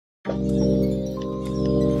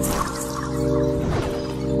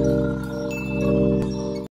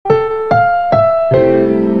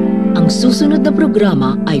susunod na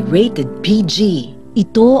programa ay rated PG.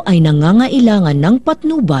 Ito ay nangangailangan ng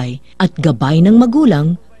patnubay at gabay ng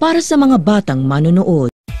magulang para sa mga batang manonood.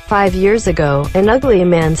 5 years ago, an ugly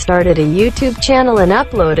man started a YouTube channel and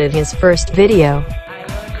uploaded his first video.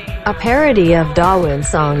 A parody of Darwin's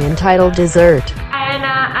song entitled Dessert. Ay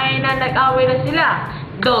na, nag-away na sila.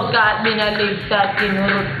 Dogat, binaligtad,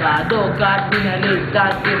 kinurot ka. Dogat,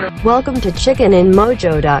 binaligtad, kinurot. Welcome to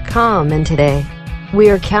chickeninmojo.com, and today we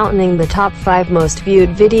are counting the top 5 most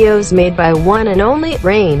viewed videos made by one and only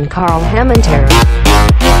Hementera.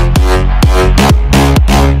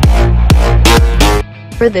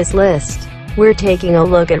 For this list, we're taking a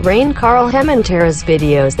look at Hementera's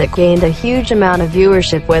videos that gained a huge amount of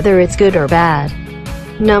viewership, whether it's good or bad.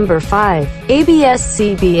 Number 5.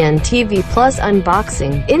 ABS-CBN TV Plus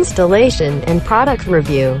Unboxing, Installation, and Product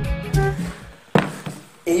Review.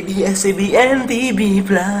 ABS-CBN TV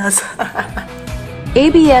Plus.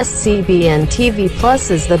 ABS-CBN TV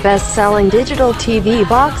Plus is the best-selling digital TV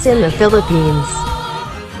box in the Philippines.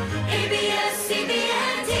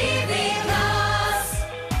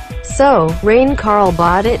 So, Carl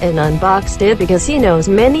bought it and unboxed it because he knows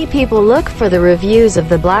many people look for the reviews of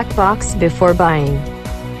the black box before buying.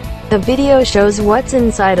 The video shows what's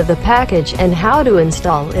inside of the package and how to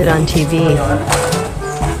install it on TV.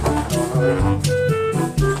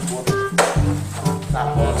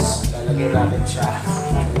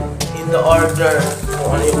 In the order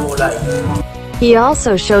kung ano yung kulay. He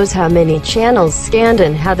also shows how many channels scanned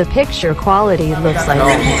and how the picture quality looks like.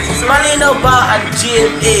 Malinaw ba ang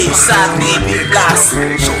GMA sa TV Plus?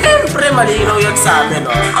 Siyempre malinaw yan sa amin,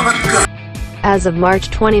 oh. As of March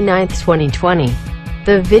 29, 2020,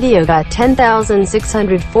 the video got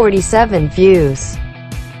 10,647 views.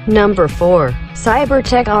 Number 4.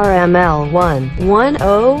 Cybertech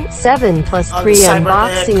RML1107 plus 3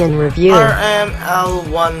 unboxing and review.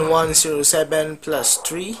 RML1107 plus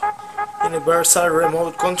 3 universal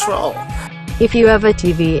remote control. If you have a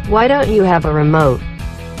TV, why don't you have a remote?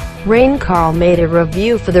 Carl made a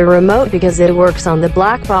review for the remote because it works on the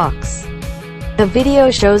black box. The video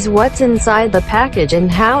shows what's inside the package and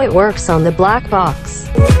how it works on the black box.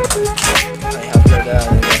 I have the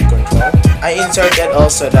remote control. I inserted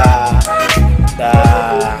also the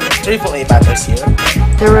AAA batteries here.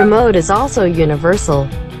 The remote is also universal,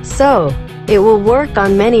 so it will work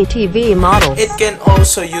on many TV models. It can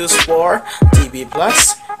also use for TV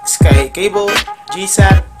Plus, Sky Cable,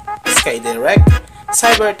 GSAT, Sky Direct,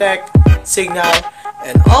 Cybertech, Signal,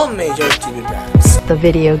 and all major TV brands. The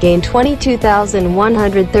video gained 22,138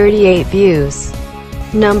 views.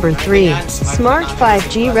 Number 3. Smart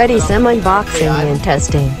 5G Ready SIM Unboxing and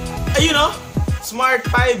Testing. You know, Smart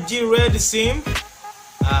 5G Ready SIM.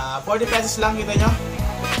 40 pesos lang, kita nyo.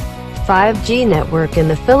 5G network in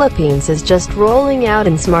the Philippines is just rolling out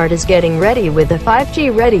and Smart is getting ready with the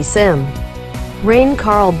 5G Ready SIM.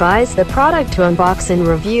 Carl buys the product to unbox and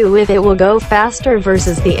review if it will go faster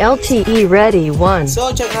versus the LTE Ready one.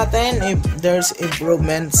 So check natin if there's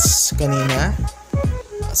improvements kanina.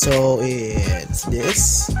 So it's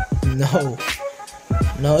this. No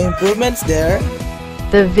improvements there.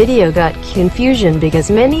 The video got confusion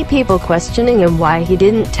because many people questioning him why he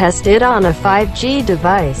didn't test it on a 5G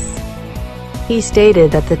device. He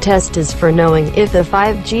stated that the test is for knowing if the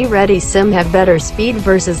 5G Ready SIM have better speed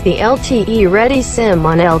versus the LTE Ready SIM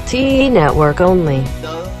on LTE network only.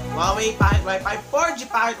 The Huawei Kahit Wi-Fi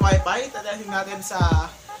 4G Kahit Wi-Fi, tadalhin natin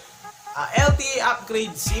sa LTE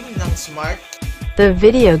upgrade SIM ng Smart. The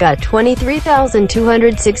video got 23,261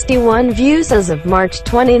 views as of March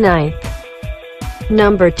 29th.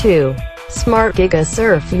 Number 2. Smart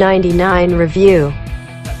GigaSurf 99 Review.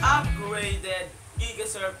 The upgraded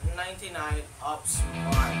GigaSurf 99 of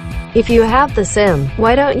Smart. If you have the SIM,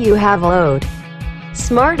 why don't you have a load?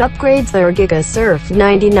 Smart upgrades their GigaSurf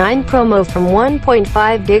 99 promo from 1.5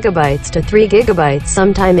 gigabytes to 3 gigabytes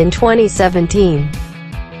sometime in 2017.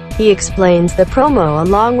 He explains the promo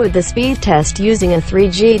along with the speed test using a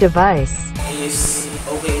 3G device. Is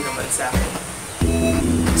okay naman sa akin.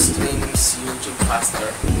 Streams YouTube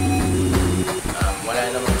faster. Wala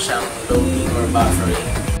naman siyang loading or buffering.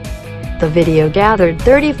 The video gathered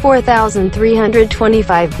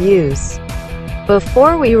 34,325 views.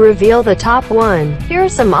 Before we reveal the top 1, here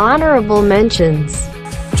are some honorable mentions.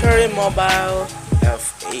 Cherry Mobile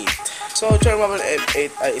F8. So, Cherry Mobile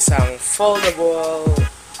F8 ay isang foldable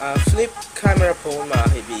flip camera phone,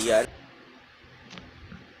 mga kaibigan.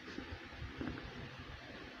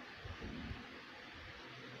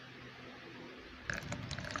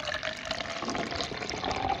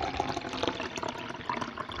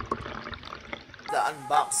 The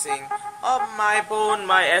unboxing of my phone,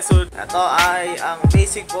 my SO. Ito ay ang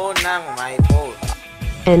basic phone ng my phone.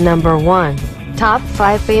 And number 1. Top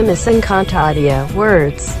 5 famous Encantadia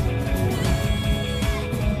words.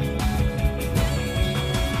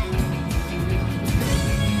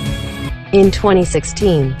 In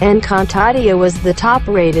 2016, Encantadia was the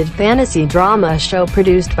top-rated fantasy drama show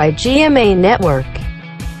produced by GMA Network.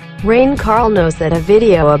 Raincarl knows that a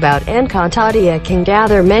video about Encantadia can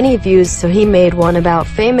gather many views, so he made one about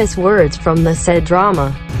famous words from the said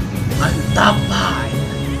drama. Ang top 5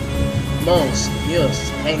 most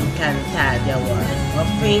used Encantadia word. O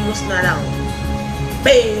famous na lang.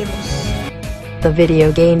 Famous! The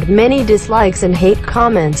video gained many dislikes and hate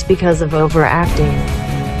comments because of overacting.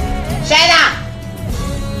 Shut up!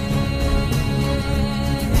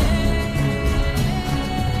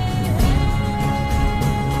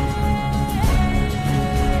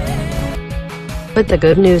 But the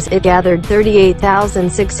good news, it gathered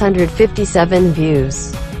 38,657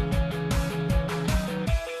 views.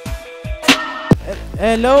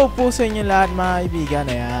 Hello po sa inyo lahat mga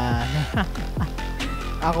kaibigan. Ayan.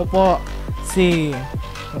 Ako po si...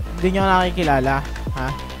 Hindi nyo nakikilala. Ha?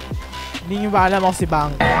 Hindi nyo ba alam ako si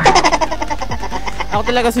Banker? Ako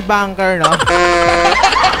talaga si Banker, no?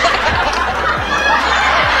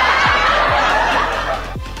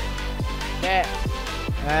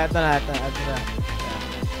 Ito na.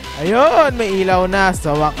 Ayun, may ilaw na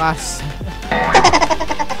sa wakas.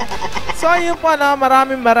 So ayun po, no?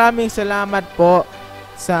 Maraming salamat po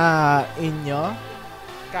sa inyo.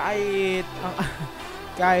 Kahit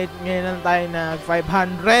ngayon lang tayo na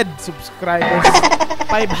 500 subscribers.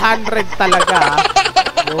 500 talaga.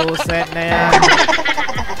 Buset na yan.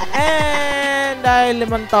 And dahil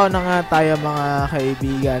 5 taon na nga tayo mga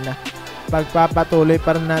kaibigan, pagpapatuloy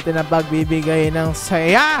pa rin natin ang pagbibigay ng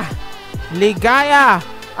saya, ligaya,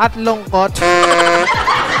 at lungkot.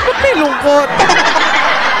 Ba't may lungkot?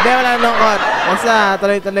 Hindi, wala lungkot. Basta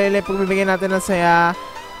tuloy-tuloy lang pagbibigay natin ng saya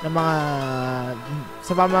ng mga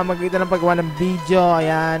sa pamamagitan ng paggawa ng video.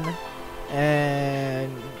 Ayan. And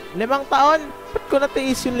 5 taon? Ba't ko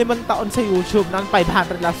natiis yung 5 taon sa YouTube ng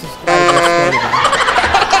 500 lang subscribers?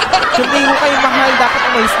 Kung hindi ko kayo mahal, dapat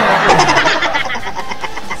umalis na ako.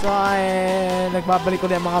 So, nagbabalik ko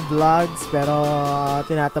na yung mga vlogs, pero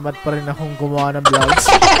tinatamad pa rin akong gumawa ng vlogs.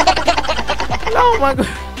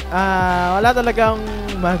 Wala talagang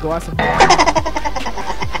magawa sa vlog.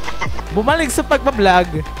 Bumalik sa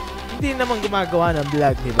pagbablog, hindi naman gumagawa ng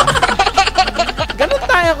vlog, diba? Ganun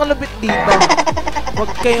tayo kalupit dito. Huwag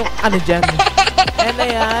kayong ano dyan. And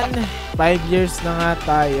ayan, 5 years na nga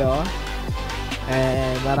tayo.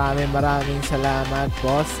 And maraming salamat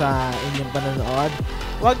po sa inyong panonood.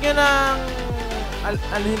 Huwag nyo nang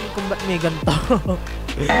alhin kung ba't may ganito.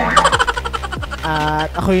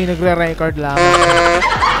 At ako yung nagre-record lang.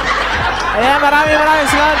 Ayan, maraming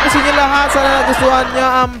salamat po sa inyo lahat. Sana nagustuhan nyo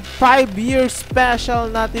ang 5-year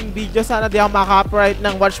special nating video. Sana di ako maka-copyright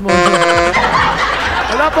ng watchmojo.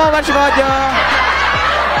 Hello po, watchmojo.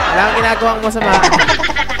 Wala akong ginagawang masama.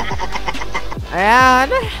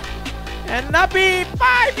 Ayan. And happy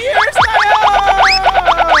 5 years tayo!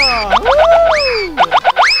 Woo!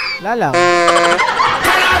 Lalang.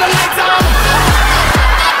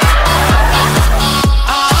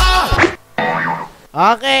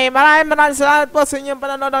 Okay, maraming salamat po sa inyong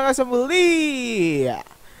panonood hanggang sa muli.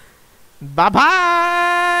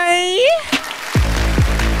 Bye-bye!